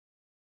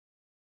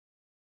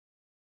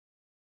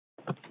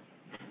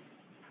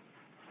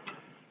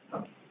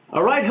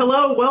All right,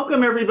 hello,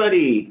 welcome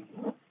everybody.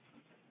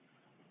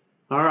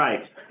 All right,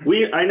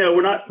 I know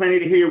we're not planning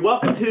to hear you.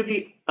 Welcome to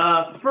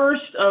the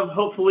first of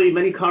hopefully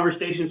many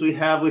conversations we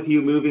have with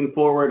you moving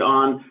forward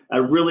on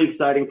a really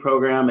exciting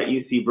program at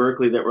UC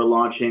Berkeley that we're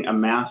launching, a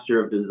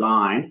Master of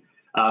Design.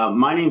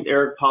 My name's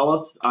Eric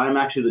Paulus. I'm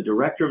actually the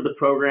director of the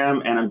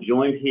program, and I'm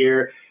joined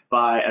here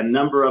by a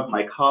number of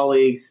my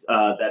colleagues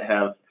that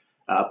have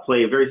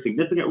played very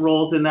significant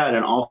roles in that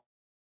and also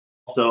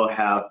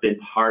have been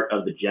part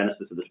of the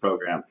genesis of this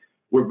program.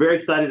 We're very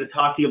excited to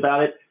talk to you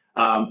about it.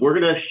 We're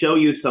going to show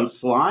you some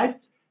slides,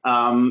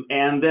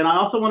 and then I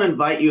also want to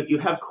invite you, if you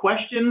have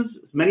questions,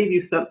 many of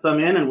you sent some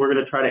in, and we're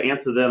going to try to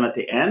answer them at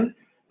the end.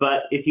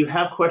 But if you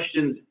have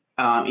questions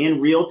in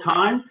real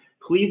time,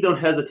 please don't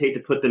hesitate to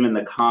put them in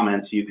the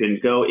comments. You can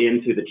go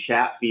into the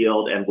chat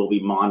field, and we'll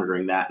be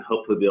monitoring that and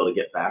hopefully be able to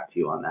get back to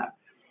you on that.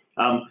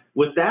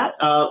 With that,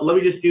 let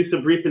me just do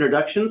some brief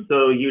introductions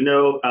so you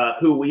know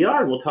who we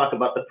are, and we'll talk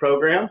about the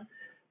program.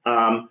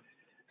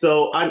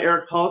 So I'm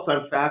Eric Paulus.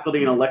 I'm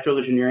faculty in electrical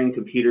engineering and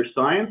computer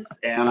science,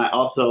 and I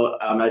also,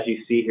 as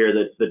you see here,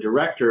 the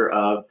director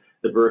of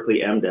the Berkeley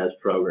MDes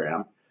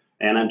program.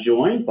 And I'm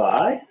joined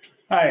by...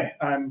 Hi,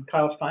 I'm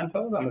Kyle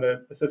Steinfeld. I'm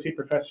the associate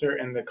professor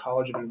in the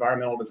College of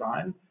Environmental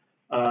Design,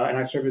 and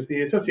I serve as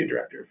the associate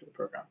director for the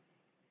program.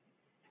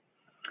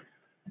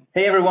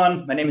 Hey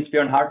everyone, my name is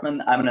Björn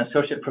Hartman. I'm an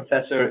associate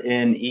professor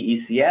in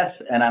EECS,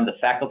 and I'm the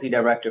faculty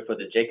director for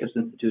the Jacobs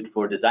Institute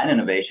for Design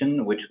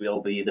Innovation, which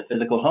will be the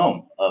physical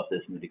home of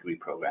this new degree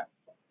program.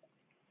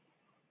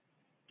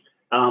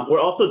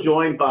 We're also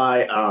joined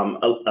by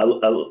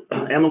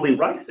Emily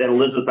Rice and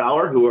Elizabeth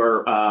Bauer, who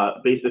are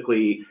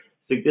basically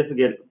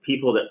significant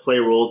people that play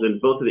roles in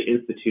both of the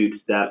institutes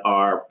that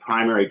are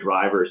primary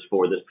drivers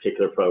for this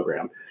particular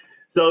program.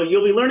 So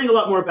you'll be learning a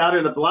lot more about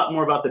it, a lot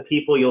more about the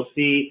people. You'll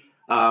see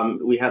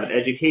we have an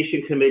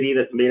education committee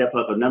that's made up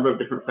of a number of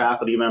different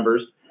faculty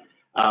members.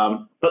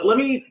 But let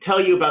me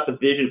tell you about the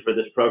vision for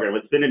this program.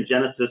 It's been in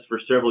genesis for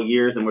several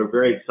years, and we're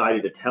very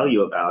excited to tell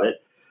you about it.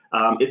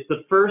 It's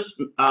the first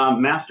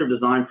Master of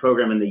Design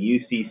program in the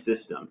UC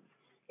system.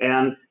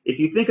 And if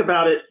you think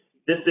about it,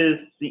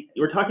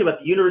 we're talking about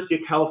the University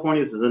of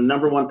California. This is the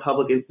 #1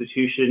 public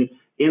institution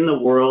in the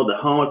world, the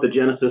home of the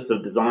genesis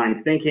of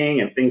design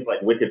thinking and things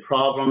like wicked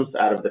problems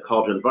out of the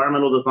College of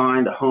Environmental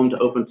Design, the home to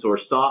open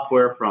source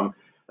software from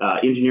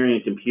engineering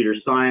and computer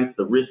science,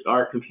 the RISC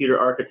art, computer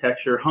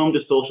architecture, home to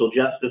social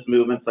justice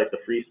movements like the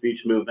free speech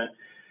movement.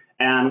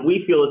 And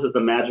we feel this is a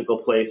magical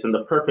place and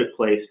the perfect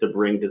place to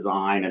bring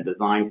design and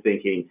design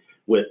thinking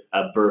with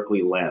a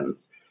Berkeley lens.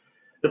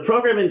 The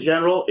program in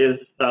general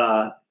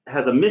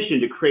has a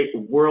mission to create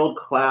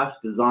world-class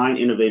design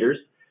innovators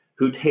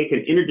who take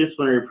an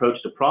interdisciplinary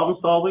approach to problem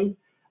solving,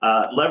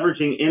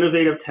 leveraging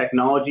innovative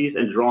technologies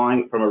and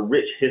drawing from a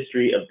rich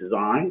history of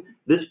design.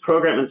 This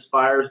program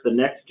inspires the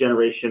next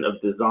generation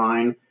of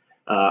design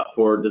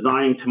for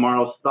designing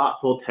tomorrow's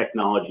thoughtful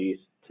technologies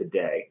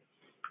today.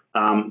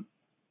 And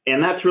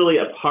that's really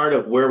a part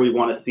of where we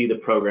want to see the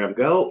program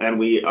go, and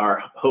we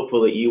are hopeful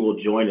that you will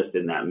join us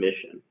in that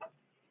mission.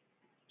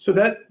 So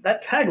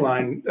that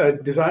tagline,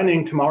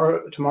 designing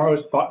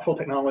tomorrow's thoughtful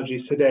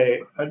technologies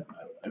today,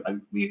 I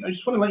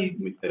just want to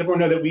let everyone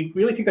know that we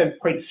really take that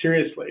quite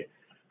seriously.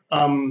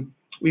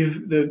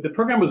 The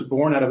program was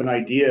born out of an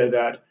idea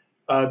that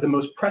the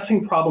most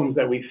pressing problems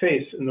that we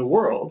face in the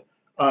world,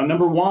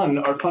 #1,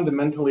 are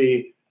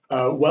fundamentally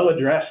well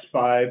addressed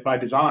by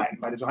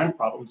design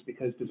problems,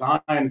 because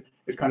design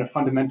is kind of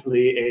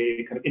fundamentally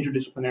a kind of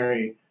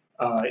interdisciplinary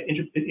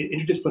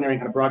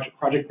kind of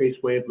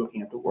project-based way of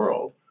looking at the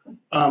world.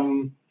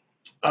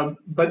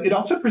 But it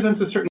also presents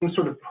a certain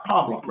sort of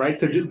problem, right?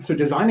 So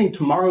designing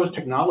tomorrow's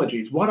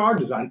technologies, what are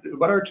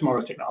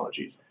tomorrow's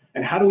technologies?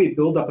 And how do we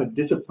build up a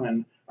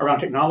discipline around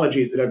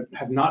technologies that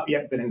have not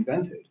yet been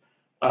invented?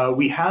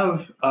 We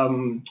have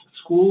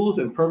schools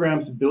and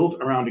programs built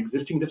around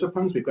existing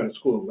disciplines. We've got a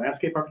school of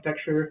landscape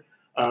architecture.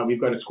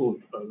 We've got a school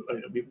of,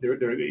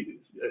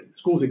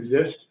 schools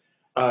exist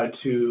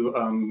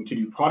to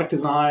do product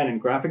design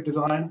and graphic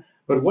design.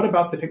 But what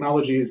about the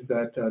technologies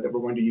that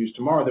we're going to use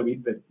tomorrow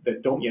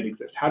that don't yet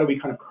exist? How do we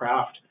kind of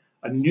craft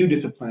a new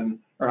discipline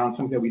around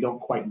something that we don't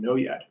quite know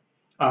yet?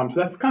 So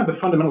that's kind of the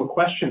fundamental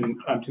question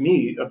to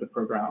me of the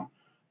program.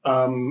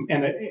 And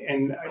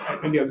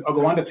maybe I'll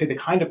go on to say the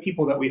kind of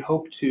people that we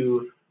hope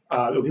to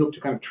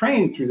kind of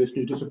train through this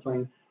new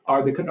discipline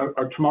are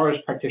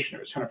tomorrow's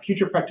practitioners, kind of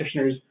future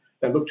practitioners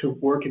that look to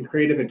work in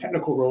creative and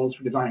technical roles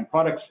for designing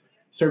products,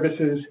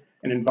 services,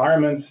 and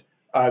environments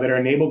that are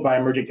enabled by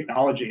emerging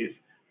technologies.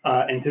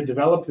 And to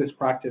develop this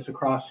practice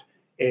across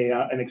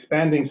an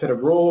expanding set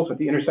of roles at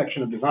the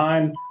intersection of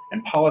design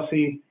and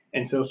policy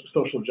and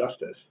social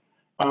justice.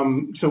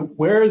 So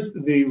where's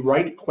the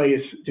right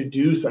place to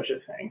do such a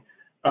thing?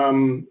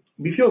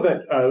 We feel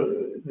that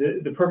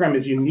the program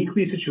is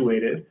uniquely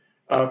situated,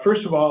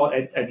 first of all,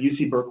 at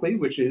UC Berkeley,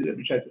 which as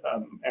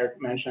Eric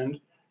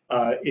mentioned,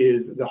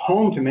 is the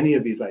home to many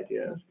of these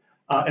ideas,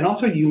 and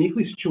also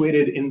uniquely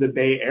situated in the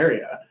Bay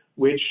Area,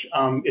 which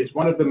is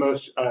one of the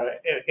most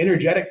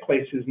energetic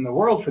places in the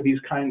world for these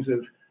kinds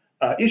of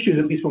issues,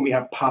 at least when we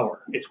have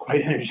power. It's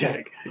quite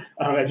energetic.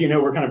 As you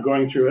know, we're kind of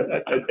going through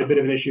a bit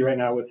of an issue right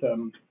now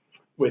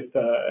with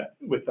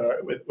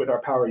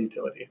our power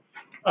utility.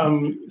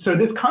 So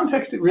this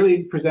context, it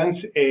really presents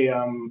a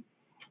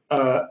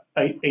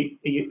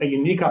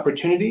unique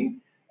opportunity,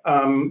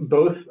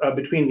 both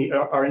between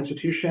our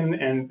institution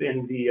and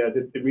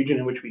the region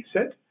in which we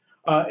sit,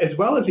 as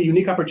well as a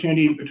unique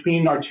opportunity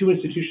between our two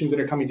institutions that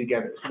are coming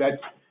together. So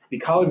that's the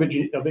College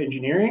of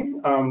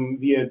Engineering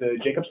via the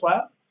Jacobs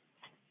Lab,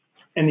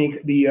 and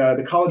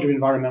the College of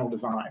Environmental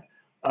Design.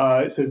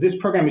 So this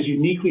program is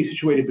uniquely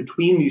situated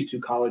between these two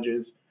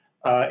colleges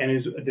and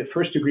is the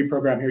first degree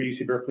program here at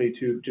UC Berkeley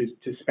to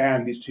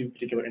span these two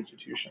particular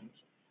institutions.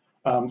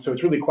 So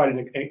it's really quite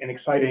an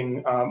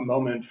exciting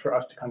moment for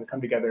us to kind of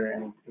come together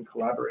and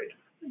collaborate.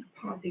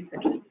 Pause you for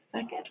just a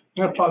second.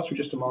 I'm going to pause for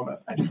just a moment.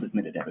 I just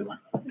admitted everyone.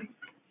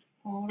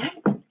 All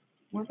right,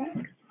 we're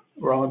back.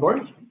 We're all on board?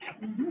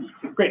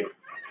 Great.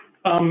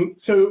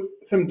 So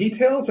some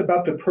details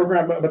about the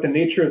program, about the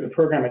nature of the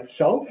program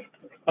itself.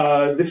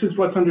 This is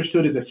what's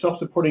understood as a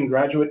self-supporting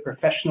graduate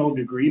professional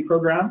degree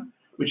program,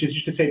 which is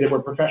just to say that we're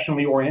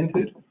professionally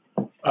oriented.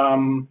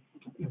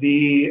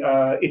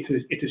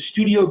 It's a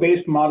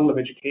studio-based model of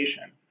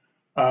education.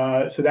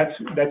 So that's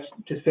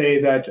to say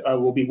that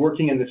we'll be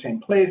working in the same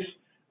place.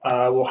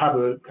 We'll have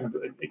a kind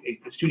of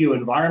a studio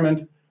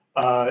environment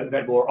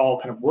that we're all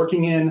kind of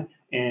working in,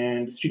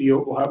 and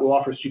we'll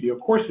offer studio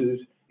courses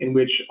in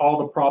which all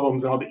the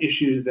problems and all the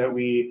issues that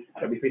we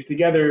face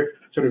together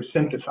sort of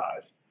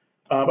synthesize.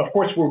 Of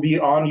course, we'll be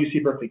on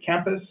UC Berkeley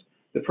campus.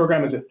 The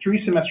program is a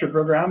 3-semester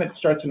program. It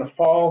starts in the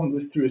fall,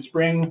 moves through the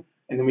spring,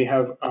 and then we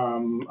have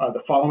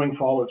the following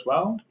fall as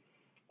well.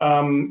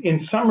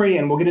 In summary,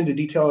 and we'll get into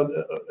detail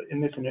in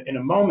this in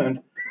a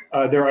moment,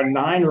 there are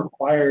 9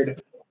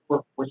 required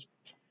courses,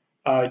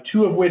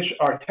 2 of which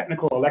are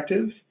technical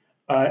electives,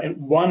 and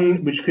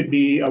one which could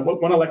be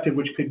one elective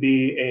which could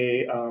be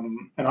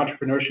an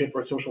entrepreneurship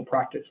or social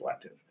practice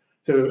elective.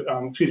 So,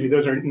 excuse me,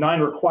 those are 9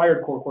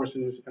 required core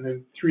courses, and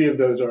then 3 of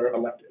those are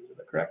electives. Is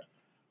that correct?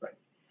 Right.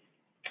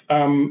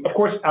 Of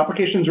course,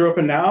 applications are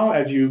open now,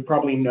 as you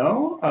probably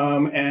know,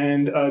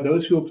 and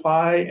those who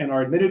apply and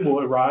are admitted will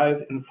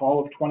arrive in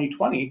fall of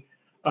 2020.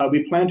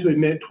 We plan to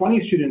admit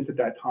 20 students at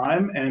that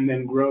time, and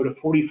then grow to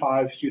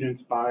 45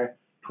 students by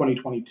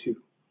 2022.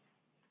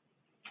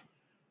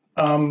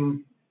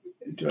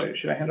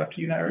 Should I hand off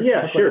to you now?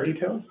 Yeah, sure.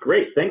 Details?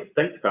 Great. Thanks,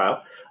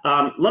 Kyle.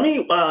 Let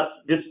me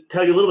just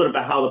tell you a little bit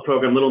about how the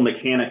program, little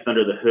mechanics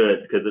under the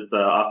hood, because it's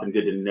often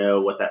good to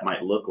know what that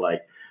might look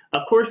like.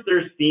 Of course,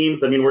 there's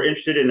themes. I mean, we're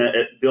interested in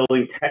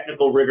building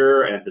technical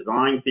rigor and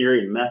design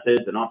theory and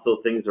methods, and also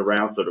things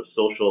around sort of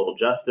social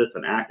justice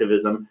and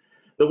activism.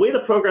 The way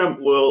the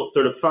program will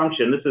sort of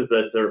function, this is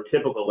the sort of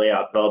typical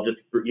layout, so I'll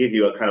just give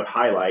you a kind of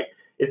highlight.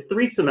 It's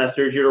 3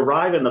 semesters. You'd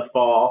arrive in the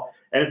fall.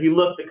 And if you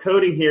look, the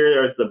coding here,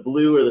 there's the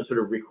blue or the sort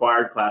of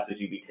required classes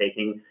you'd be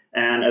taking.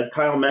 And as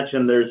Kyle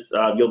mentioned,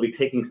 you'll be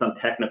taking some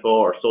technical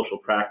or social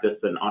practice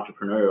and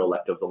entrepreneurial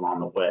electives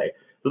along the way.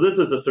 So this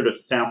is a sort of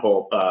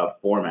sample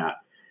format.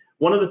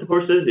 One of the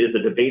courses is a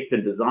debates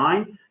in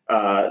design.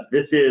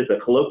 This is a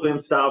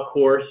colloquium style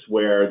course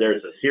where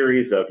there's a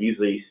series of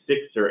usually 6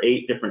 or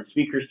 8 different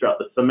speakers throughout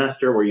the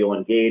semester where you'll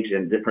engage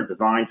in different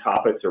design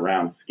topics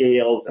around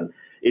scales and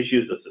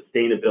issues of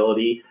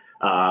sustainability.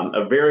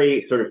 A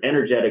very sort of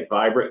energetic,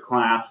 vibrant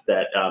class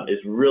that is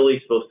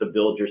really supposed to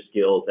build your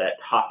skills at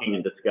talking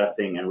and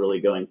discussing and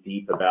really going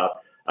deep about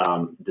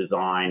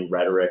design,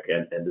 rhetoric,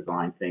 and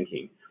design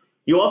thinking.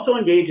 You also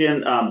engage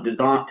in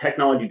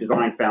technology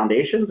design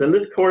foundations, and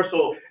this course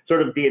will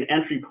sort of be an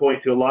entry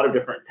point to a lot of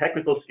different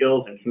technical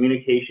skills and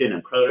communication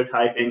and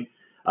prototyping.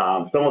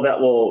 Some of that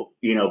will,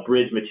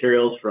 bridge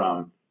materials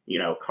from,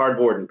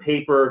 cardboard and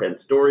paper and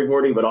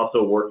storyboarding, but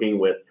also working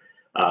with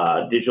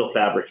digital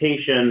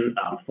fabrication,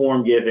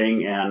 form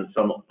giving, and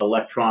some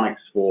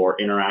electronics for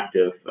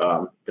interactive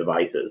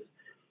devices.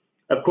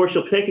 Of course,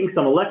 you'll be taking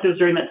some electives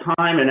during that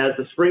time, and as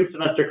the spring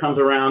semester comes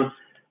around,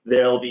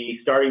 they'll be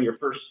starting your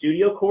first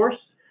studio course.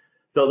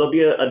 So there'll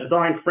be a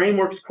design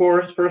frameworks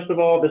course. First of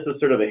all, this is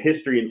sort of a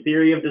history and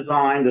theory of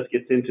design. This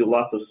gets into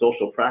lots of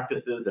social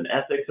practices and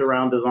ethics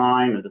around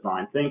design and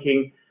design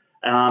thinking.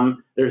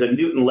 There's a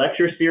Newton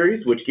lecture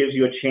series, which gives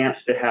you a chance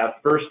to have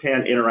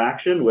firsthand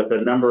interaction with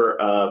a number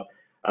of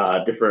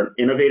different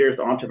innovators,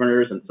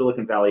 entrepreneurs, and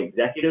Silicon Valley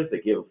executives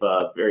that give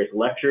various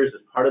lectures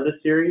as part of this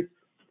series,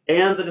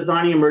 and the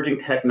Designing Emerging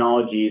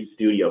Technologies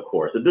studio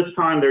course. At this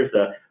time, there's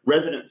a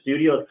resident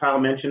studio, as Kyle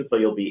mentioned, so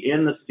you'll be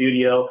in the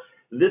studio.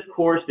 This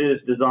course is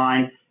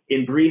designed,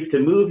 in brief, to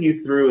move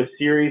you through a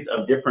series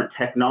of different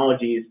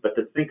technologies, but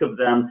to think of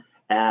them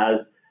as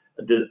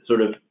the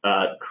sort of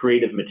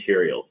creative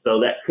materials. So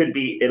that could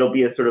be, it'll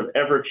be a sort of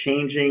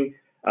ever-changing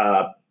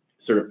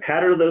sort of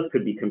pattern of those.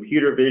 Could be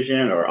computer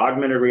vision or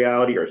augmented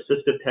reality or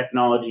assistive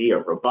technology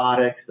or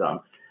robotics.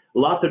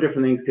 Lots of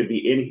different things could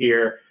be in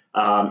here,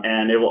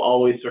 and it will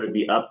always sort of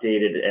be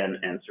updated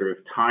and sort of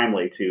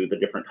timely to the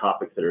different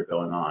topics that are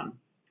going on.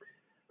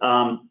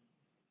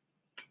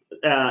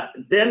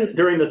 then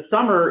during the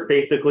summer,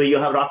 basically,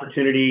 you'll have an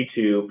opportunity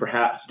to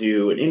perhaps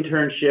do an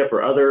internship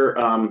or other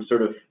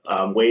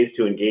ways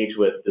to engage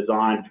with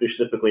design,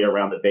 specifically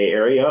around the Bay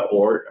Area,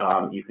 or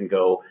you can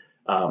go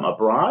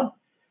abroad.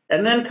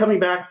 And then coming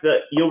back,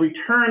 you'll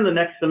return the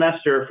next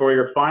semester for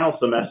your final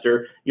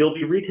semester. You'll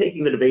be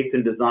retaking the debates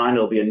in design.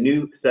 There'll be a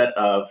new set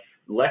of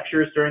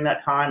lectures during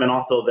that time, and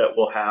also that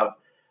we'll have,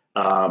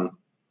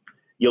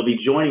 you'll be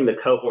joining the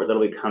cohort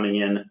that'll be coming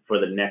in for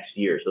the next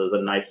year. So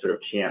there's a nice sort of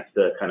chance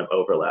to kind of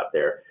overlap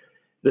there.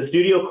 The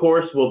studio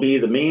course will be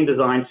the main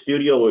design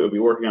studio. We'll be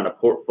working on a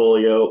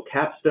portfolio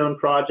capstone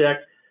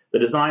project. The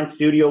design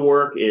studio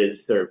work is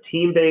sort of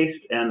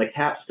team-based, and the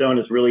capstone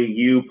is really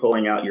you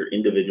pulling out your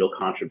individual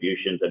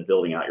contributions and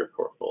building out your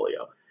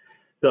portfolio.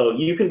 So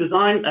you can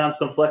design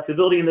some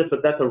flexibility in this,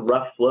 but that's a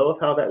rough flow of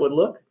how that would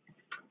look.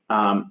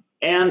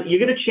 And you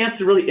get a chance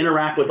to really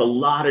interact with a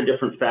lot of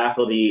different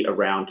faculty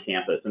around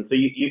campus. And so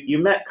you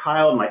met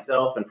Kyle and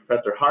myself and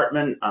Professor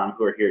Hartman,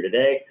 who are here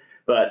today,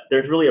 but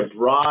there's really a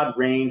broad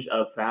range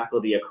of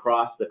faculty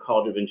across the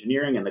College of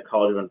Engineering and the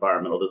College of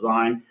Environmental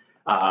Design.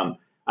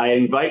 I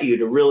invite you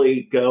to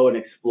really go and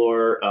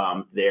explore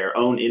their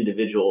own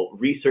individual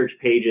research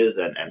pages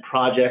and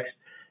projects.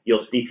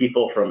 You'll see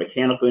people from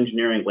mechanical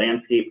engineering,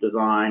 landscape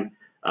design,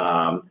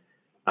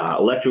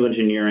 electrical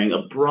engineering,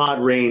 a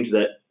broad range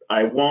that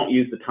I won't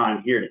use the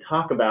time here to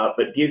talk about,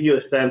 but give you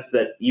a sense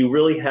that you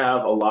really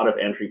have a lot of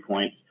entry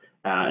points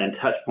and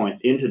touch points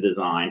into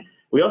design.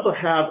 We also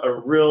have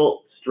a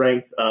real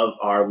strength of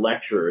our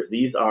lecturers.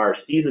 These are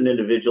seasoned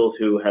individuals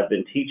who have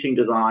been teaching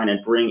design and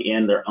bring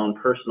in their own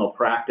personal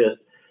practice.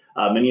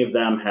 Many of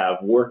them have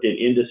worked in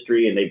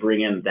industry, and they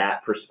bring in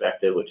that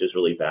perspective, which is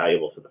really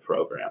valuable to the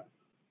program.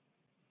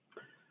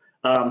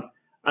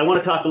 I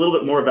want to talk a little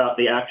bit more about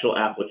the actual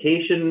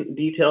application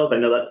details. I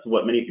know that's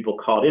what many people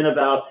called in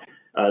about.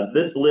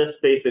 This list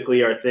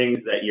basically are things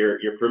that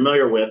you're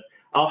familiar with.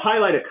 I'll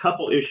highlight a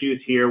couple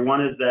issues here.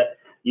 One is that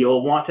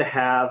you'll want to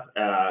have,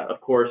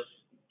 of course,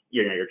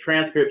 your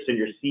transcripts and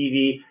your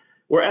CV.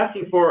 We're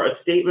asking for a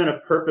statement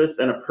of purpose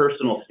and a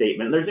personal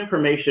statement. There's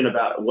information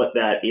about what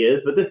that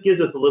is, but this gives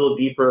us a little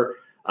deeper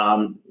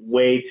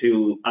way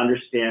to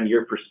understand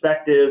your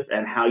perspective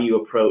and how you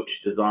approach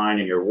design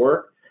in your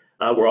work.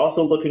 We're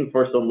also looking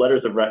for some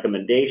letters of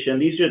recommendation.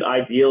 These should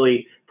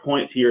ideally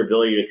point to your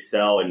ability to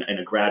excel in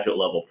a graduate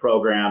level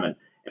program, and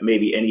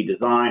maybe any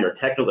design or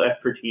technical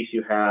expertise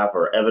you have,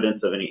 or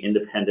evidence of any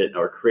independent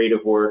or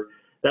creative work.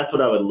 That's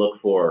what I would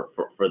look for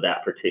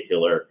that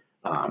particular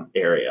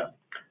area.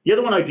 The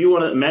other one I do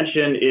want to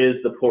mention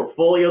is the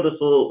portfolio. This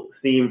will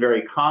seem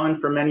very common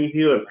for many of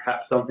you, and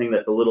perhaps something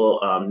that's a little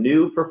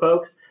new for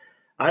folks.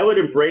 I would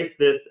embrace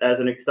this as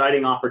an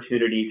exciting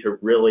opportunity to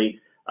really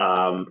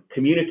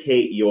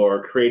communicate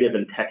your creative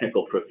and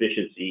technical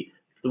proficiency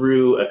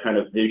through a kind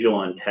of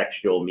visual and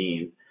textual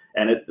means.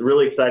 And it's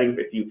really exciting.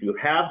 If you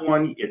have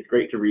one, it's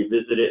great to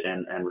revisit it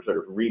and sort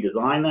of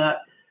redesign that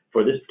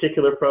for this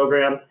particular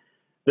program.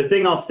 The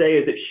thing I'll say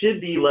is it should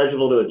be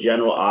legible to a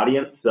general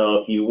audience. So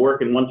if you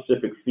work in one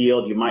specific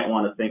field, you might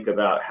want to think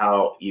about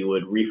how you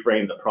would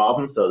reframe the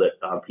problem so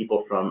that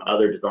people from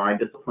other design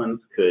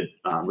disciplines could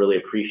really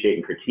appreciate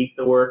and critique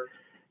the work.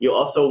 You'll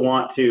also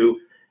want to,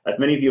 as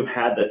many of you have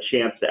had the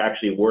chance to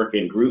actually work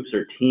in groups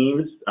or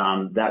teams,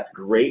 that's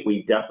great.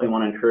 We definitely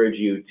want to encourage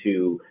you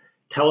to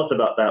tell us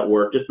about that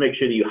work. Just make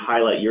sure that you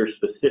highlight your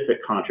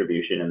specific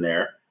contribution in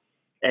there.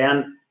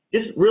 And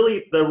just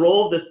really the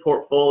role of this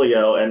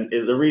portfolio, and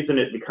is the reason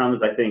it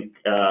becomes, I think,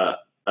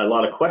 a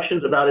lot of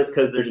questions about it,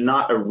 because there's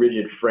not a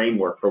rigid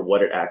framework for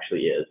what it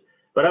actually is.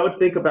 But I would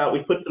think about, we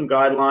put some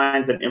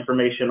guidelines and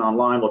information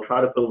online. We'll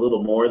try to put a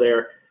little more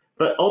there.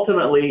 But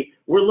ultimately,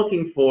 we're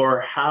looking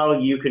for how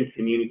you can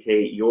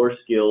communicate your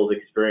skills,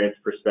 experience,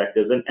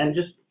 perspectives, and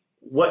just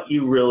what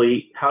you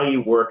really, how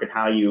you work and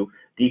how you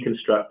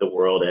deconstruct the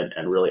world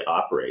and really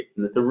operate.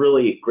 And it's a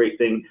really great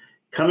thing.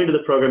 Coming to the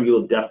program, you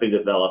will definitely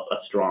develop a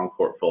strong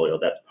portfolio.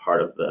 That's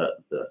part of the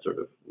sort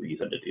of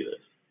reason to do this.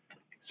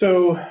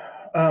 So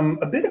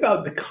a bit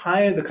about the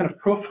kind of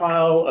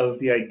profile of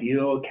the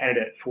ideal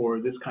candidate for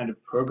this kind of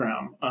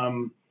program.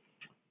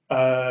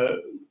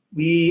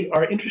 We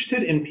are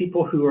interested in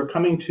people who are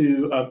coming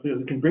to,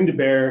 who can bring to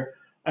bear,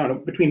 I don't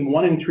know, between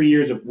 1 and 3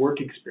 years of work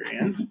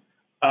experience.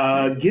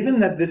 Given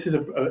that this is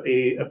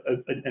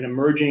an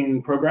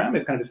emerging program,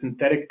 it's kind of a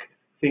synthetic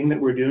thing that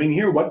we're doing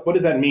here, what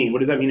does that mean? What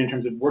does that mean in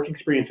terms of work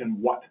experience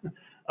and what?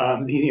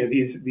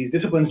 These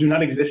disciplines do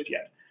not exist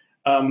yet.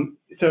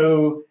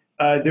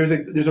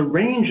 There's a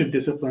range of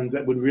disciplines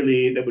that would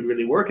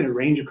really work, and a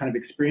range of kind of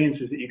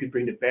experiences that you could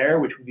bring to bear,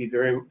 which would be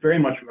very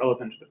much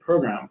relevant to the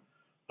program.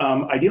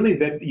 Ideally,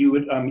 that you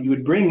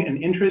would bring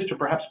an interest or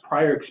perhaps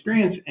prior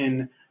experience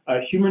in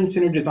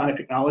human-centered design of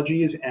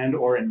technologies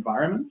and/or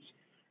environments,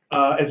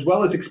 as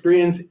well as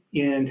experience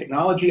in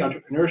technology,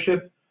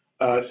 entrepreneurship,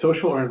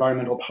 social or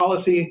environmental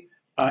policy,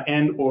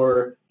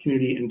 and/or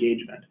community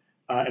engagement.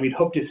 And we'd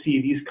hope to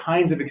see these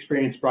kinds of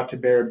experience brought to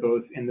bear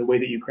both in the way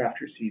that you craft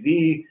your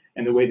CV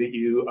and the way that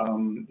you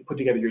put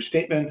together your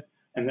statement,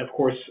 and of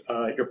course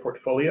your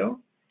portfolio.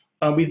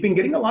 we've been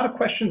getting a lot of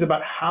questions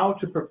about how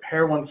to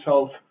prepare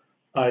oneself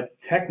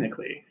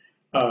technically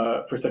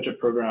for such a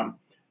program.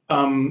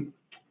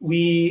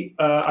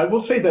 I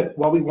will say that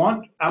while we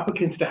want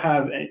applicants to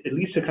have at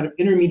least a kind of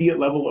intermediate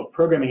level of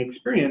programming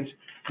experience,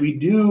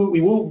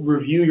 we will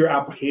review your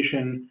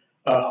application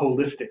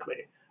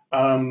holistically.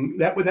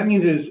 What that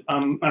means is, I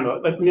don't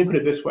know, let me put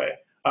it this way.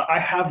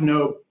 I'm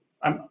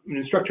an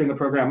instructor in the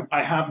program.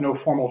 I have no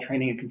formal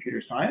training in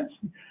computer science.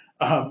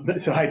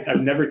 So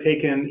I've never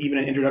taken even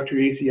an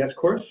introductory ACS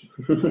course.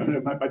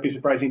 It might be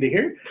surprising to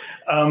hear.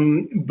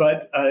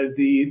 But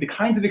the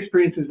kinds of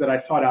experiences that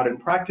I sought out in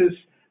practice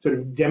sort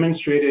of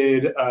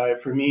demonstrated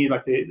for me,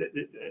 like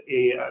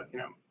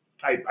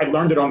I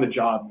learned it on the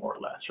job more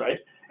or less, right?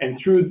 And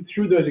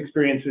through those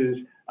experiences,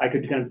 I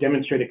could kind of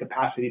demonstrate a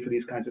capacity for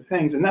these kinds of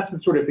things, and that's the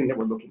sort of thing that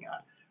we're looking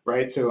at,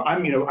 right? So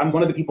I'm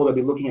one of the people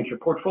that'll be looking at your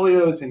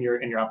portfolios and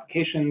your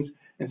applications,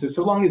 and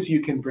so long as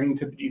you can bring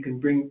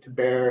to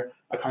bear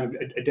a kind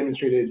of a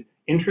demonstrated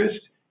interest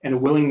and a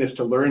willingness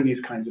to learn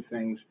these kinds of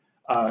things,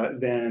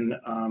 then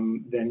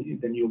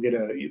you'll get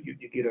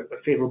a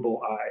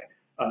favorable eye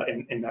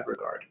in that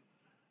regard.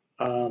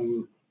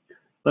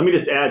 Let me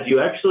just add, you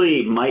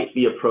actually might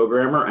be a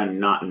programmer and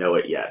not know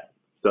it yet.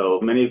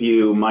 So many of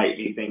you might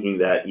be thinking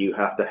that you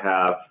have to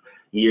have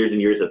years and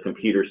years of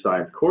computer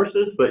science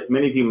courses, but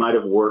many of you might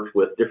have worked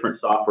with different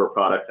software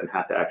products and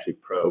had to actually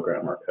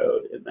program or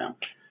code in them.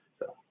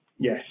 So.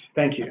 Yes,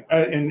 thank you.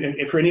 And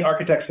for any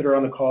architects that are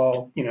on the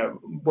call,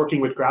 working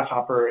with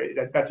Grasshopper,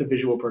 that's a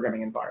visual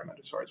programming environment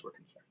as far as we're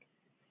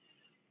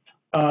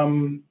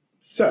concerned.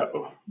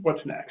 So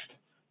what's next?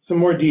 Some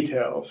more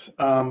details.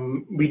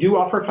 We do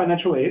offer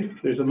financial aid.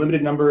 There's a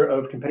limited number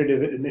of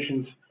competitive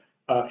admissions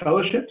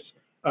fellowships.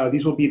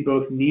 These will be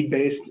both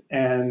need-based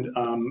and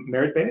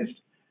merit-based.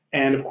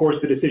 And of course,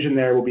 the decision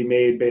there will be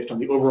made based on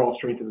the overall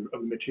strength of the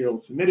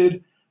material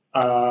submitted,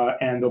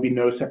 and there'll be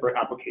no separate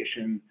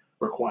application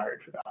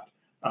required for that.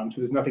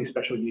 So there's nothing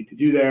special you need to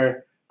do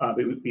there, but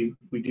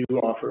we do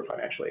offer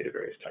financial aid of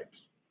various types.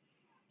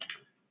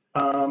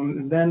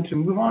 Then to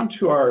move on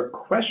to our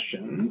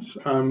questions,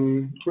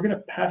 we're going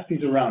to pass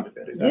these around a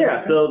bit.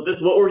 Yeah, okay? So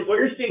what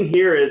you're seeing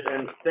here is,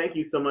 and thank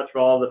you so much for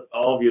all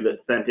of you that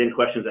sent in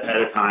questions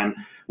ahead of time.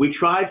 We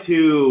tried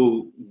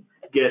to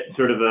get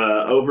sort of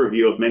an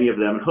overview of many of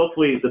them, and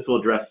hopefully this will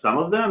address some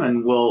of them,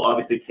 and we'll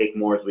obviously take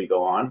more as we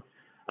go on.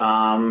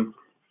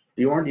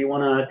 Bjorn, do you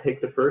want to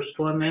take the first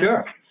one there?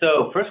 Sure.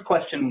 So first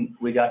question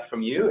we got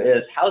from you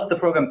is, how's the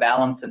program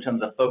balanced in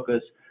terms of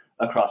focus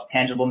across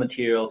tangible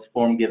materials,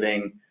 form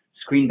giving,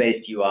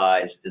 screen-based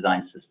UIs,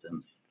 design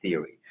systems,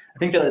 theory? I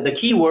think the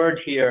key word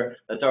here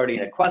that's already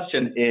in a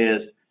question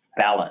is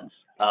balance.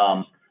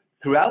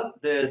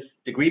 Throughout this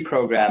degree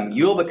program,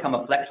 you'll become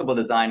a flexible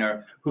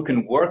designer who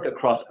can work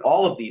across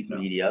all of these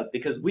media,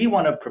 because we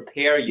want to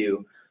prepare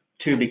you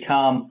to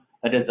become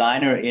a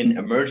designer in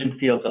emergent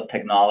fields of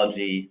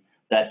technology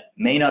that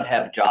may not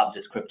have job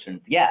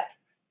descriptions yet.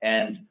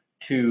 And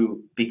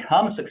to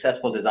become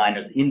successful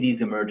designers in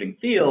these emerging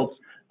fields,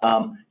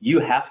 you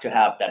have to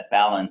have that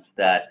balance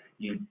that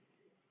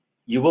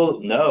you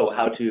will know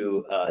how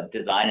to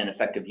design an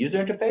effective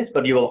user interface,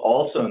 but you will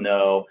also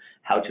know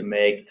how to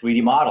make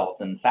 3D models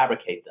and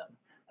fabricate them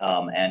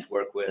and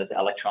work with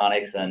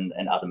electronics and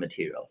other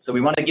materials. So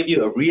we want to give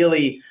you a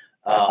really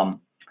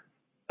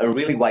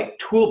wide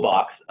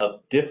toolbox of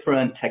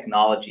different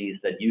technologies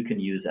that you can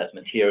use as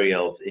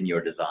materials in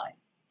your design.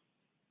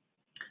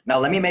 Now,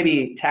 let me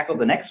maybe tackle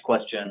the next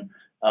question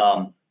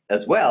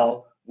as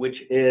well, which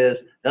is,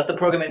 does the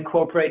program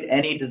incorporate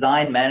any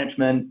design,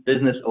 management,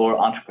 business, or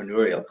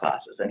entrepreneurial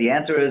classes? And the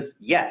answer is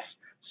yes.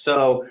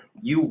 So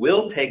you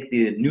will take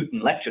the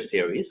Newton Lecture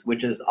Series,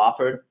 which is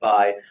offered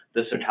by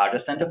the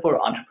Surtaja Center for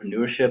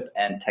Entrepreneurship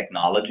and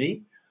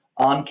Technology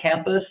on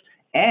campus,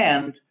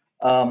 and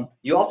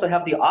you also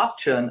have the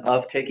option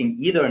of taking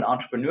either an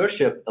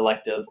entrepreneurship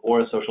elective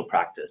or a social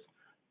practice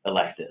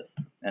elective.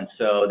 And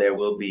so there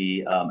will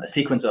be a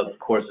sequence of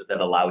courses that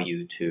allow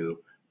you to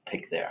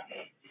pick there.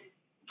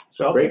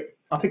 So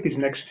I'll take these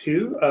next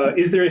two.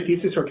 Is there a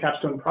thesis or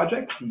capstone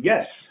project?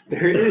 Yes,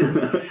 there is.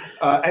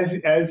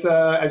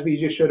 As we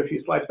just showed a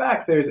few slides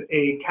back, there's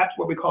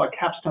what we call a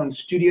capstone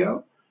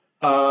studio,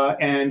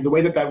 and the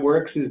way that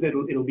works is that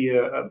it'll be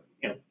a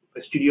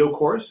studio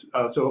course.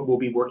 So we'll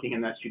be working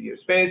in that studio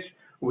space.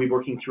 We'll be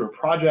working through a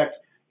project,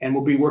 and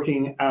we'll be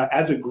working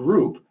as a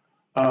group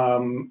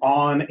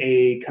on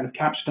a kind of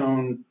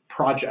capstone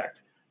project.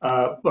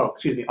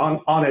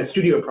 On a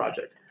studio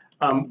project.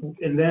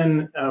 And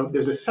then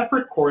there's a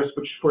separate course,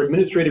 which for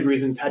administrative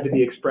reasons had to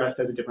be expressed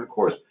as a different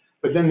course.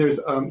 But then there's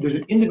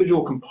an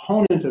individual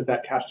component of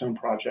that capstone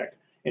project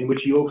in which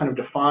you'll kind of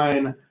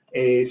define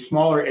a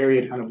smaller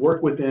area to kind of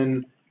work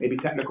within, maybe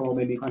technical,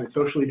 maybe kind of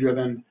socially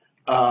driven,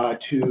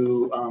 to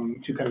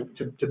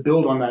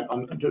build on that,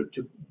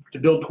 to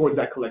build towards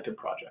that collective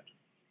project.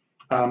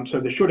 So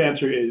the short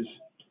answer is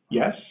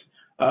yes.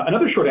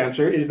 Another short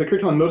answer is the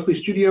curriculum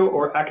mostly studio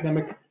or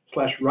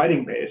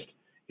academic/writing based.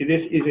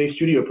 This is a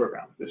studio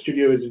program. The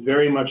studio is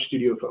very much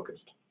studio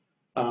focused.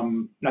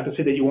 Not to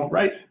say that you won't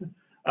write,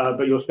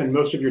 but you'll spend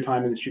most of your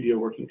time in the studio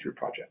working through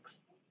projects.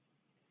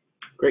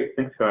 Great,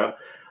 thanks, Kyle.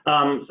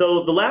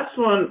 So the last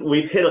one,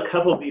 we've hit a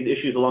couple of these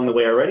issues along the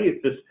way already.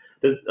 It's this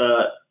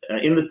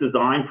in this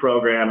design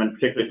program, and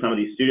particularly some of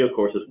these studio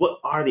courses, what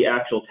are the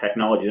actual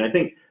technologies? And I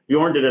think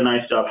Bjorn did a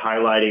nice job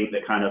highlighting the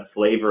kind of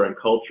flavor and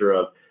culture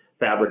of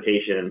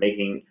fabrication and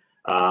making.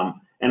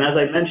 And as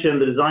I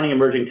mentioned, the Designing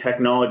Emerging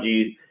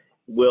Technologies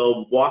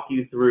will walk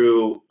you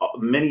through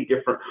many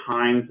different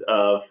kinds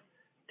of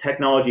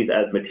technologies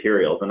as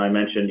materials. And I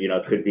mentioned, you know,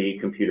 it could be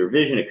computer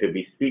vision, it could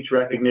be speech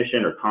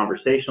recognition or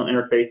conversational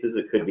interfaces,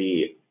 it could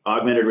be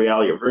augmented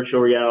reality or virtual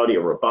reality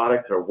or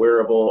robotics or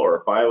wearable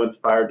or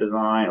bio-inspired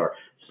design or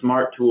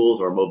smart tools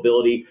or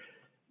mobility.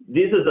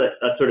 This is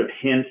a sort of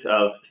hint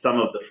of some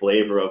of the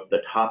flavor of the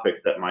topics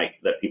that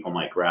people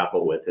might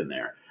grapple with in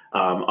there.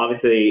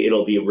 Obviously,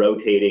 it'll be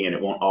rotating and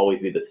it won't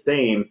always be the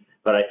same,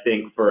 but I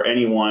think for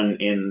anyone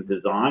in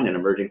design and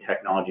emerging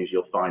technologies,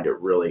 you'll find it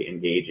really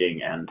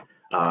engaging. And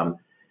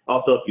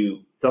also, if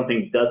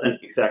something doesn't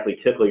exactly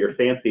tickle your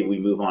fancy, we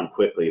move on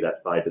quickly.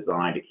 That's by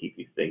design to keep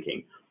you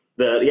thinking.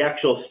 The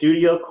actual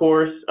studio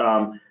course,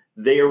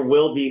 there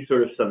will be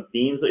sort of some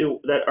themes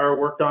that are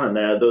worked on,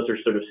 and those are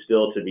sort of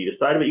still to be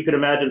decided. But you could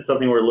imagine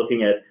something we're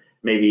looking at,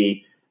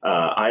 maybe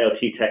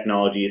IoT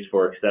technologies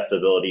for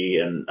accessibility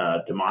and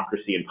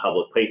democracy in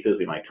public places.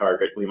 We might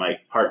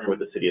partner with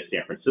the city of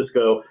San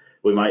Francisco.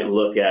 We might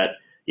look at,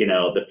 you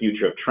know, the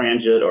future of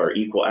transit or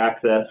equal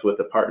access with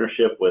a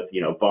partnership with,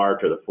 you know,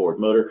 BART or the Ford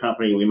Motor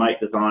Company. We might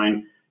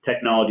design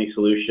technology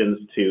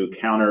solutions to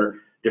counter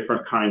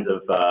different kinds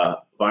of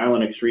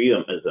violent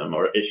extremism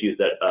or issues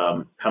that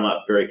come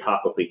up very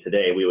topically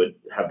today. We would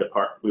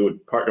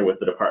partner with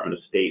the Department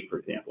of State, for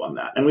example, on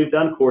that. And we've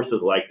done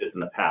courses like this in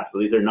the past. So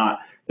these are not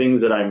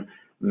things that I'm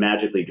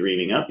magically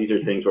dreaming up. These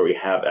are things where we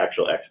have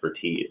actual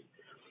expertise.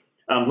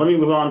 Let me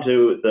move on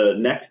to the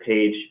next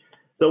page.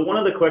 So one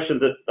of the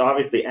questions that's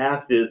obviously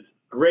asked is,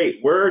 great,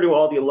 where do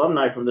all the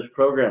alumni from this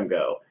program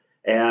go?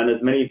 And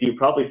as many of you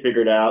probably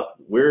figured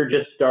out, we're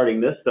just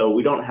starting this, so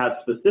we don't have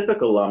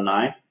specific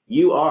alumni.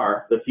 You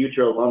are the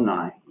future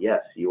alumni. Yes,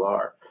 you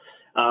are.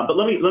 But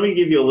let me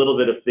give you a little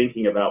bit of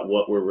thinking about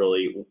what we're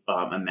really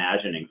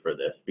imagining for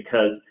this,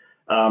 because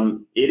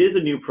it is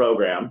a new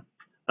program,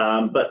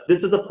 but this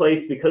is a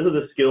place, because of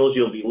the skills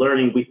you'll be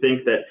learning, we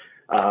think that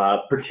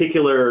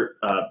particular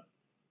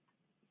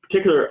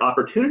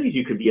opportunities,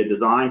 you could be a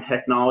design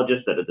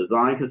technologist at a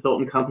design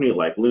consultant company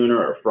like Lunar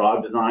or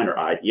Frog Design or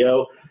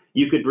IDEO.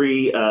 You could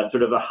be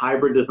sort of a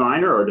hybrid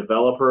designer or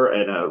developer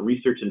at a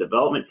research and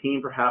development team,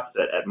 perhaps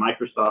at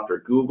Microsoft or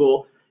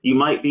Google. You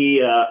might be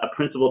a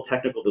principal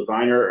technical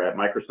designer at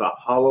Microsoft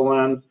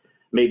HoloLens,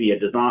 maybe a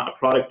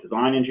product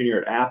design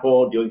engineer at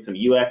Apple, doing some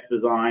UX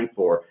design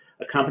for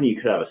a company. You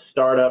could have a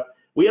startup.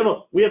 We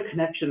have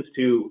connections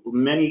to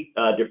many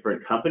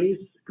different companies: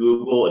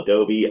 Google,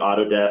 Adobe,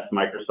 Autodesk,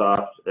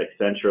 Microsoft,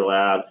 Accenture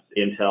Labs,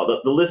 Intel.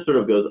 The list sort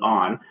of goes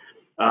on.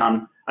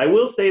 I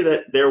will say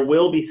that there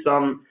will be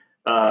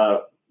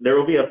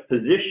a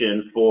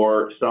position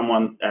for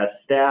someone as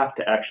staff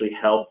to actually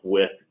help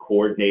with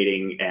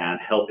coordinating and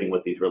helping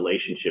with these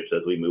relationships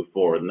as we move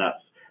forward. And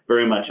that's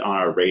very much on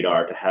our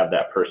radar, to have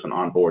that person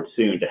on board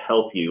soon to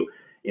help you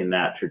in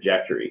that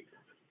trajectory.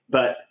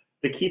 But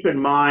to keep in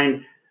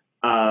mind,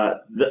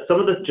 some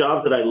of the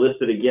jobs that I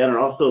listed again are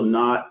also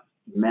not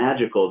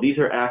magical. These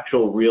are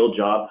actual real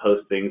job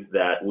postings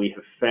that we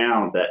have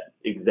found that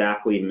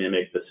exactly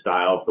mimic the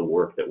style of the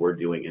work that we're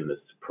doing in this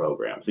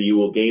program. So you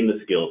will gain the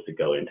skills to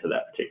go into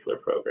that particular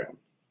program.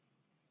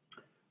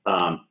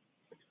 I'll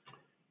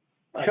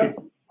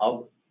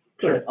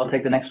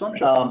take the next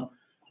one.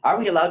 Are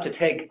we allowed to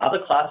take other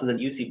classes at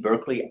UC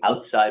Berkeley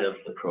outside of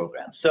the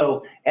program?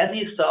 So as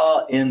you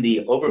saw in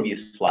the overview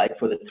slide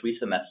for the 3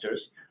 semesters,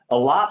 a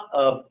lot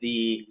of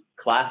the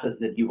classes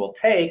that you'll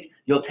take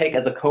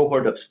as a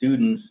cohort of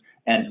students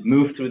and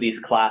move through these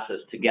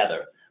classes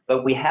together.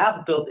 But we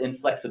have built in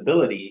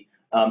flexibility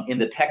in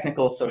the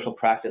technical, social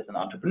practice, and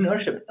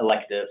entrepreneurship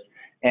electives.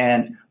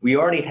 And we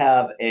already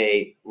have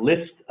a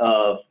list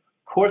of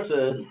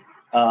courses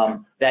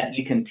that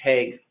you can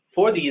take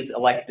for these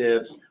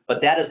electives,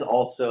 but that is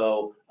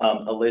also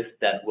a list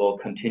that will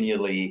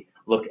continually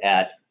look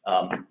at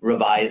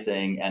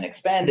revising and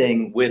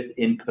expanding with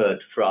input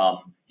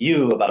from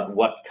you about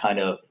what kind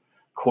of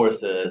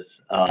courses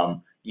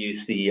you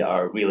see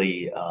are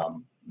really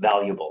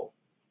valuable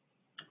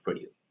for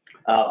you.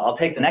 I'll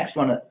take the next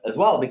one as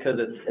well, because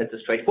it's a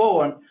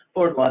straightforward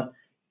one.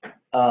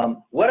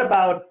 What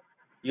about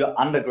your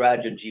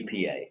undergraduate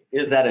GPA?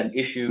 Is that an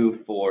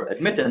issue for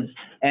admittance?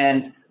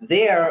 And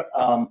there,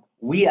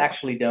 we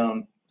actually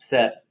don't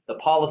set the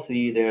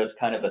policy. There's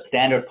kind of a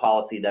standard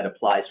policy that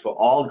applies for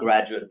all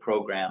graduate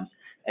programs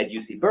at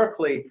UC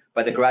Berkeley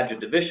by the graduate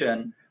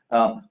division,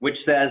 which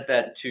says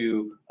that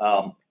to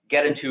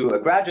get into a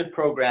graduate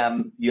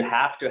program, you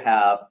have to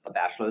have a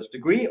bachelor's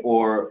degree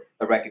or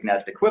a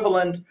recognized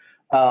equivalent,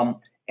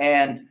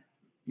 and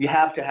you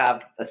have to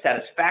have a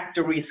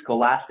satisfactory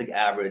scholastic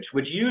average,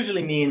 which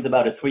usually means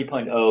about a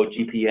 3.0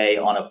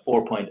 GPA on a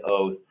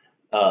 4.0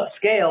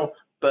 scale,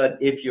 But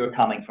if you're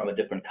coming from a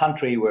different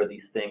country where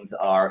these things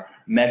are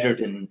measured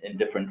in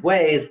different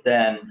ways,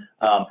 then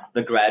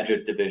the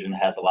graduate division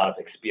has a lot of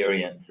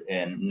experience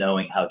in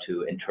knowing how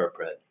to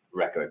interpret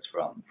records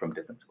from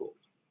different schools.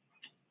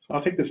 So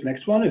I'll take this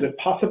next one. Is it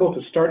possible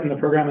to start in the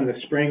program in the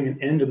spring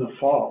and end in the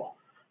fall?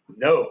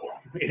 No,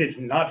 it is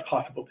not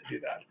possible to do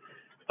that.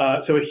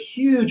 So a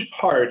huge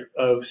part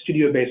of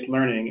studio-based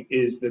learning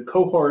is the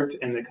cohort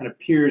and the kind of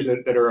peers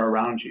that are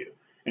around you.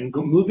 And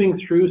moving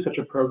through such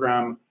a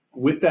program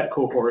with that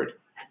cohort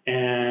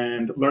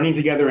and learning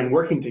together and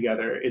working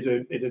together is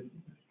a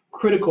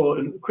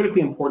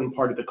critically important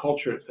part of the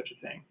culture of such a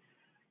thing.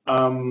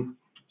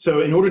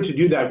 So in order to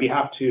do that, we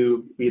have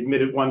to be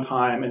admitted one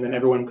time, and then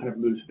everyone kind of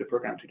moves through the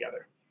program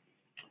together.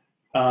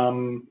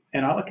 And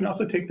I can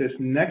also take this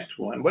next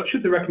one. What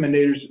should the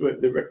recommenders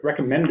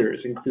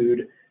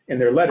include in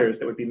their letters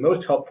that would be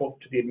most helpful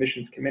to the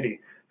admissions committee?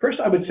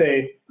 First, I would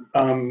say,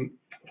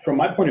 from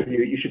my point of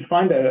view, you should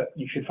find a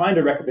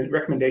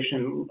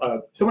recommendation,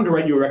 someone to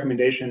write you a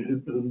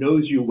recommendation who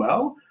knows you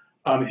well.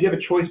 If you have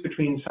a choice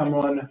between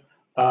someone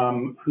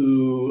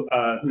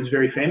who's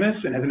very famous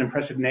and has an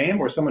impressive name,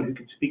 or someone who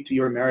can speak to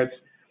your merits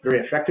very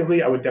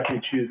effectively, I would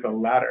definitely choose the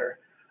latter.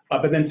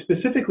 But then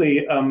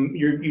specifically,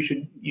 you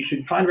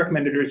should find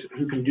recommenders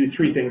who can do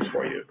three things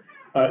for you.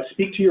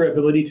 Speak to your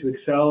ability to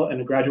excel in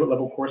a graduate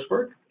level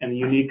coursework and the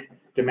unique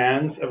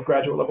demands of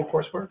graduate level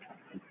coursework.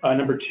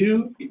 Number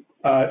two,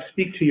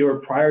 speak to your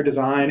prior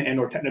design and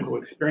or technical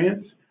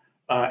experience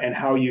and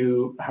how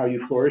you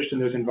flourished in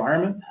those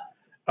environments.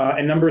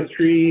 And number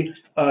three,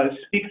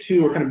 speak to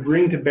or kind of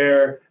bring to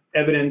bear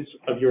evidence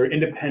of your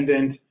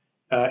independent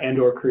and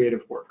or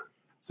creative work.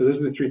 So those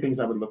are the three things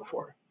I would look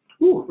for.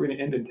 Ooh, we're going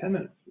to end in 10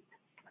 minutes.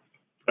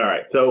 All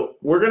right, so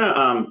we're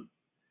gonna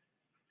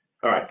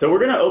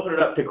open it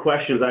up to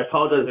questions. I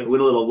apologize if it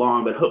went a little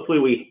long, but hopefully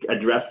we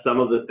addressed some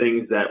of the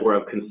things that were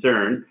of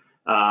concern.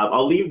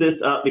 I'll leave this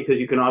up because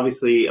you can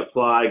obviously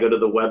apply, go to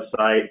the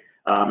website,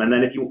 and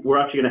then we're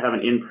actually going to have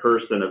an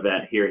in-person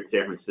event here in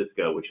San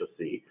Francisco, which you'll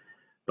see.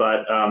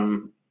 But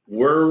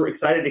we're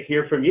excited to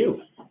hear from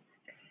you.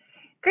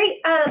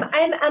 Great.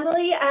 I'm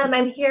Emily.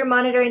 I'm here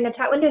monitoring the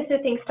chat window, so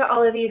thanks to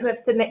all of you who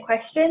have submitted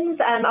questions.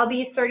 I'll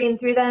be sorting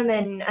through them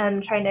and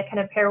trying to kind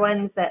of pair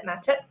ones that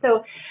match up.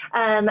 So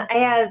I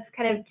have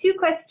kind of two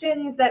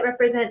questions that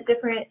represent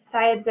different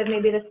sides of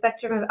maybe the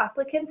spectrum of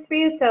applicants for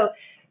you. So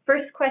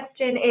first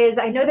question is,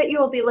 I know that you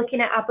will be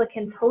looking at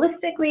applicants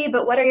holistically,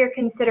 but what are your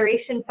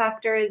consideration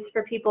factors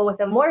for people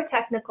with a more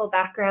technical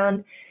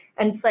background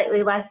and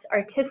slightly less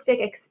artistic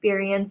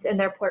experience in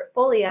their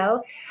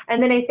portfolio?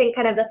 And then I think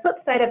kind of the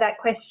flip side of that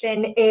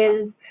question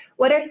is,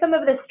 what are some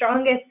of the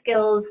strongest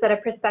skills that a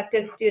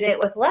prospective student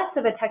with less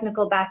of a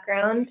technical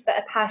background, but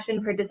a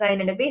passion for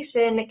design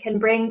innovation can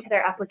bring to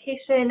their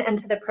application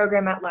and to the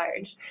program at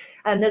large?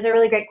 Those are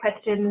really great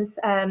questions,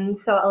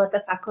 so I'll let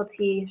the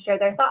faculty share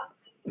their thoughts.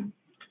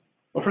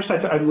 Well, first,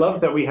 I love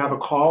that we have a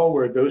call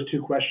where those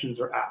two questions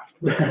are asked.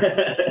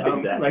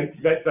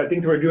 I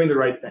think we're doing the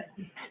right thing.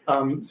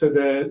 So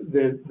the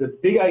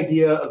big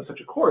idea of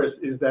such a course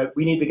is that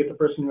we need to get the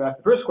person who asked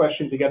the first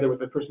question together with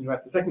the person who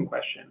asked the second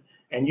question,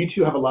 and you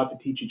two have a lot to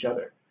teach each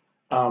other.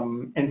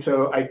 And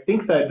so I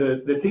think that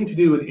the thing to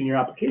do in your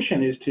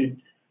application is to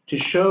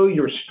show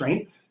your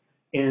strengths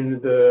in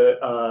the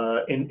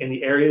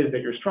areas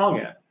that you're strong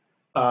in,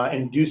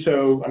 and do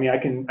so. I mean, I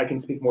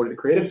can speak more to the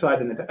creative side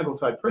than the technical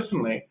side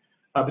personally.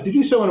 But to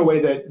do so in a way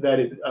that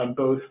is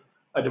both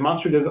a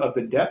demonstrative of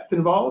the depth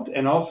involved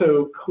and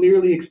also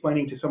clearly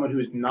explaining to someone who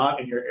is not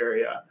in your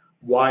area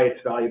why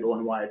it's valuable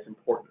and why it's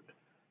important.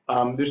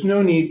 There's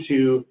no need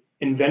to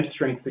invent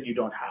strengths that you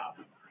don't have.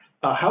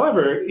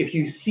 However, if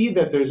you see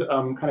that there's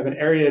kind of an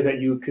area that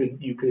you could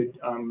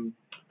kind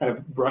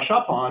of brush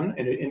up on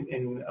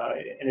in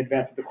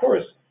advance of the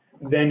course,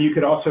 then you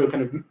could also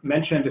kind of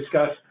mention and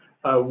discuss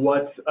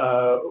what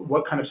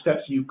kind of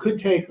steps you could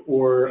take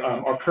or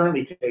are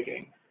currently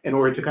taking in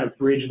order to kind of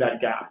bridge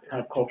that gap,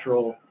 the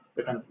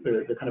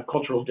kind of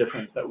cultural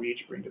difference that we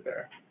each bring to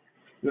bear.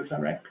 Does that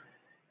sound right?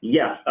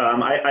 Yeah,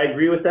 I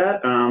agree with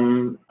that.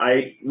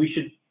 I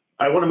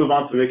want to move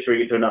on to make sure we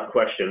get to enough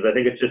questions. I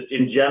think it's just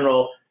in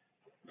general,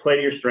 play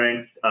to your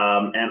strengths,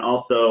 and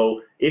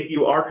also if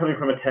you are coming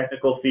from a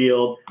technical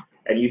field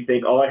and you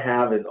think all I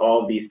have is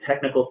all these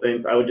technical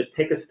things, I would just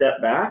take a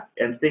step back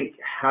and think,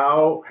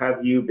 how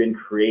have you been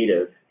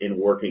creative in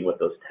working with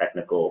those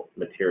technical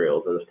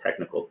materials or those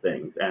technical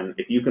things? And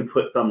if you can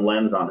put some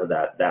lens onto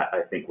that,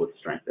 I think would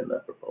strengthen the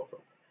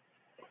proposal.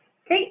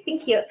 Great,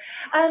 thank you.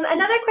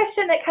 Another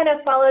question that kind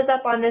of follows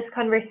up on this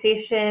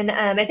conversation,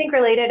 I think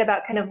related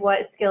about kind of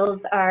what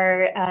skills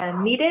are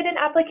needed in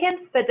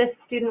applicants, but this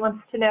student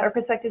wants to know, or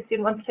prospective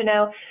student wants to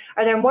know,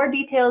 are there more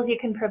details you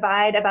can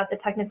provide about the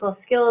technical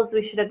skills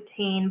we should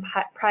obtain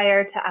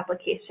prior to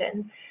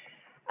application?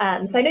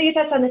 So I know you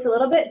touched on this a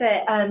little bit,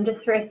 but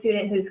just for a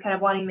student who's kind of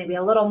wanting maybe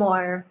a little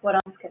more, what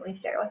else can we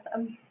share with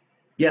them?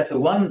 Yeah, so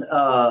one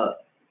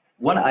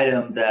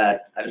item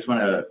that I just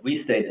want to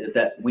restate is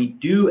that we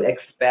do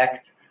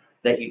expect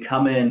that you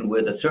come in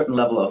with a certain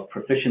level of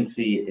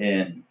proficiency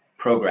in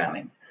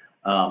programming.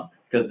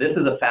 because this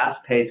is a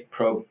fast-paced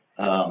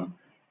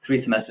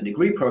 3-semester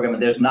degree program,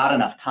 and there's not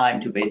enough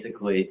time to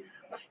basically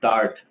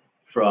start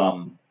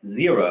from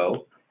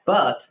zero.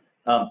 But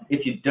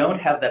if you don't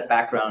have that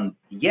background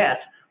yet,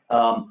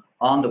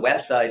 on the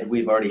website,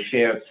 we've already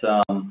shared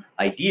some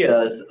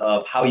ideas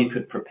of how you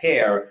could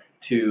prepare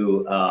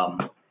to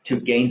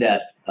gain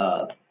that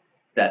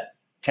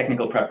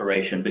technical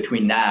preparation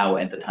between now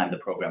and the time the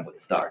program would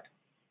start.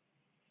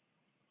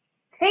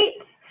 Great.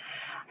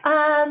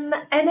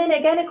 And then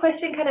again, a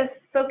question kind of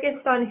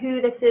focused on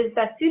who this is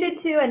best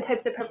suited to and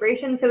types of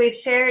preparation. So we've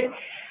shared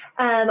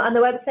on the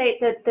website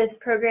that this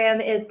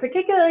program is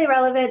particularly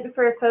relevant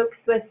for folks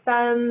with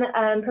some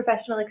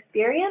professional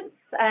experience,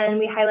 and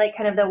we highlight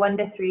kind of the 1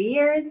 to 3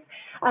 years.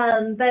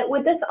 But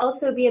would this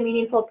also be a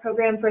meaningful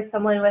program for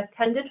someone with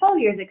 10 to 12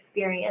 years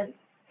experience?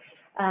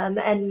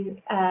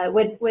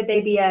 Would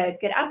they be a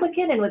good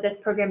applicant, and would this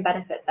program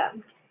benefit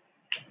them?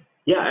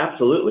 Yeah,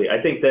 absolutely. I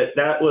think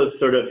that was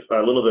sort of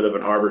a little bit of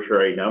an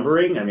arbitrary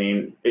numbering. I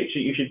mean,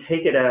 you should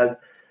take it as,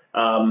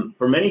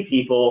 for many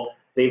people,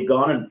 they've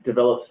gone and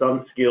developed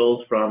some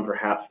skills from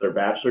perhaps their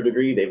bachelor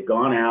degree. They've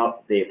gone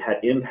out, they've had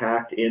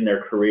impact in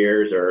their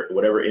careers or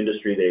whatever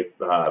industry they've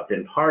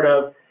been part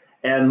of.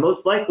 And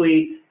most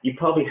likely, you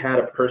probably had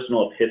a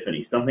personal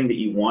epiphany, something that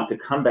you want to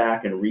come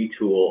back and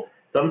retool.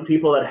 Some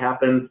people that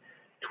happens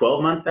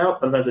 12 months out,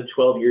 sometimes it's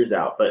 12 years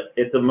out. But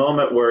it's a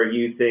moment where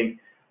you think,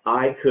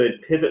 I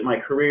could pivot my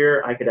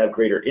career, I could have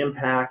greater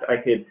impact, I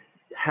could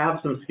have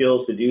some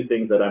skills to do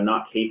things that I'm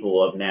not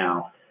capable of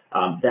now.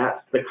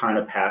 That's the kind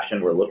of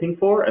passion we're looking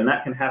for, and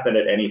that can happen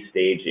at any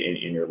stage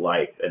in your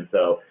life. And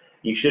so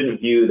you shouldn't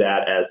view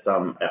that as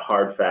a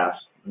hard,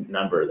 fast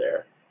number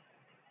there.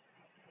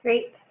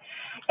 Great.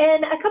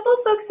 And a couple of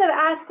folks have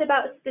asked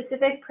about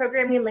specific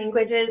programming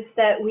languages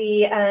that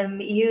we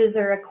use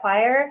or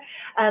require.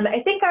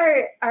 I think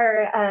our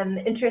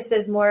interest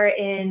is more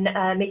in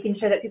making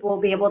sure that people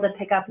will be able to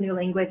pick up new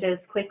languages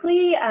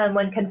quickly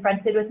when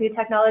confronted with new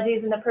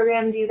technologies in the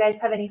program. Do you guys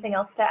have anything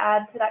else to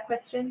add to that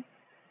question?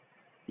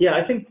 Yeah,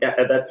 I think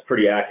that's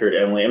pretty accurate,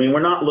 Emily. I mean,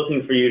 we're not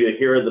looking for you to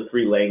here are the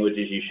 3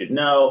 languages you should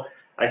know.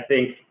 I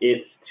think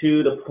it's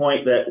to the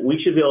point that we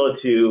should be able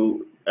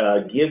to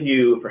give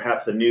you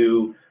perhaps a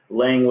new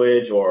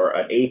language or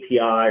an API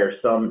or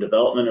some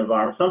development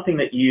environment, something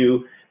that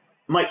you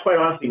quite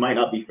honestly might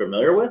not be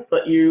familiar with,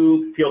 but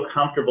you feel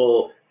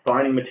comfortable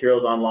finding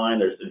materials online.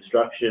 There's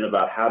instruction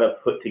about how to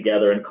put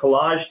together and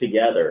collage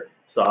together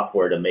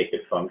software to make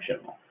it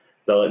functional.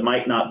 So it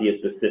might not be a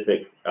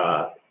specific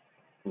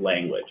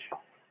language.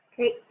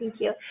 Great, thank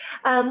you.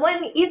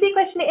 One easy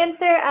question to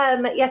answer,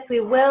 yes, we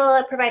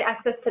will provide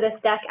access to this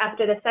deck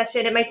after the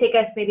session. It might take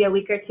us maybe a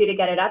week or 2 to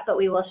get it up, but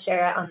we will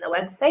share it on the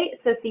website.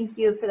 So thank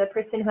you for the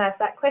person who asked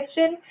that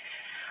question.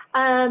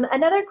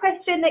 Another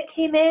question that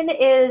came in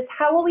is,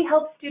 how will we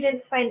help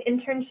students find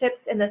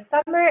internships in the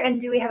summer, and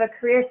do we have a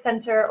career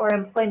center or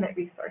employment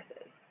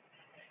resources?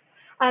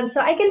 So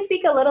I can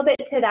speak a little bit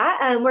to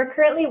that. We're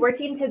currently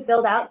working to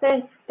build out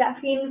the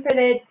staffing for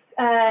the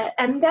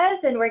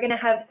MDes, and we're going to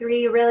have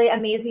 3 really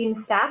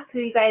amazing staff who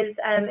you guys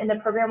in the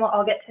program will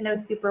all get to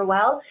know super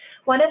well.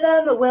 One of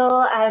them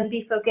will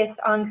be focused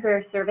on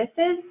career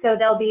services, so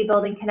they'll be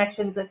building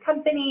connections with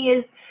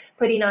companies,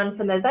 putting on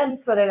some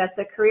events, whether that's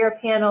a career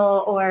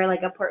panel or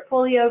like a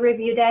portfolio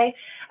review day.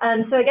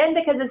 So again,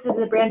 because this is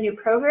a brand new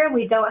program,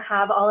 we don't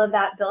have all of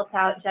that built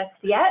out just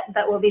yet,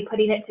 but we'll be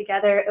putting it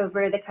together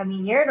over the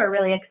coming year, and we're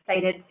really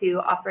excited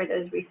to offer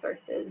those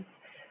resources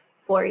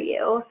for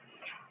you.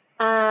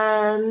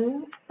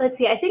 Let's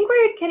see, I think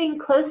we're getting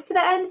close to the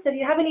end, so if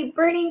you have any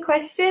burning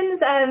questions,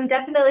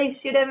 definitely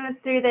shoot them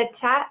through the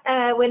chat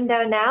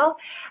window now.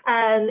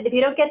 If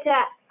you don't get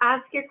to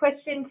ask your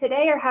question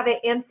today or have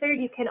it answered,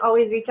 you can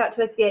always reach out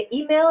to us via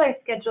email or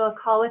schedule a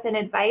call with an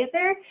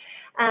advisor.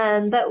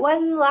 But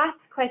one last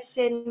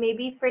question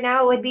maybe for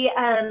now would be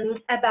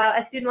about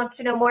a student wants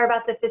to know more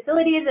about the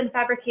facilities and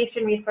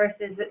fabrication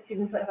resources that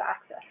students would have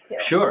access to.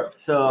 Sure,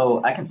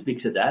 so I can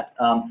speak to that.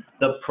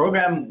 The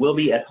program will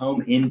be at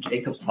home in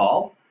Jacobs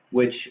Hall,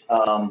 which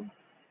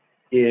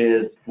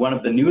is one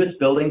of the newest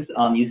buildings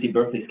on UC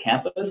Berkeley's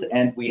campus,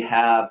 and we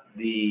have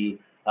the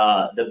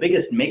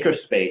biggest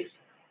makerspace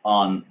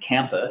on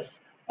campus,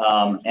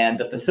 and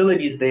the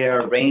facilities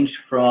there range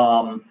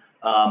from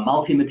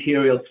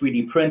multi-material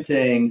 3D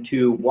printing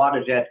to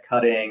water jet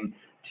cutting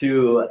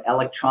to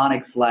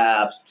electronics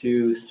labs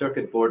to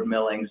circuit board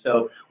milling.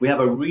 So we have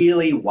a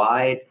really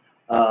wide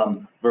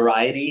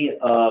variety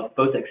of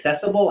both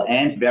accessible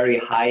and very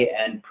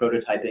high-end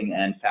prototyping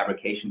and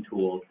fabrication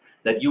tools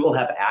that you will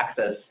have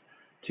access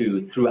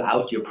to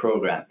throughout your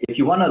program. If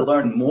you want to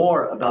learn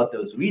more about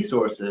those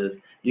resources,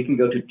 you can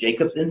go to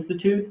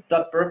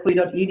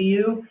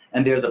jacobsinstitute.berkeley.edu,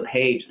 and there's a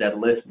page that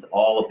lists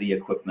all of the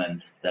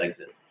equipment that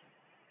exists.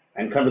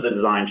 And come to the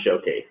design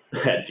showcase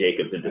at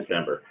Jacobs in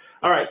December.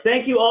 All right,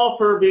 thank you all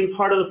for being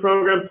part of the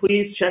program.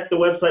 Please check the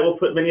website. We'll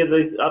put many of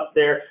these up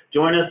there.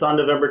 Join us on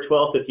November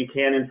 12th if you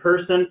can in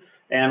person,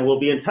 and we'll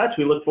be in touch.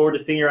 We look forward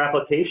to seeing your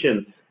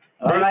applications.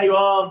 Thank you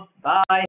all. Bye.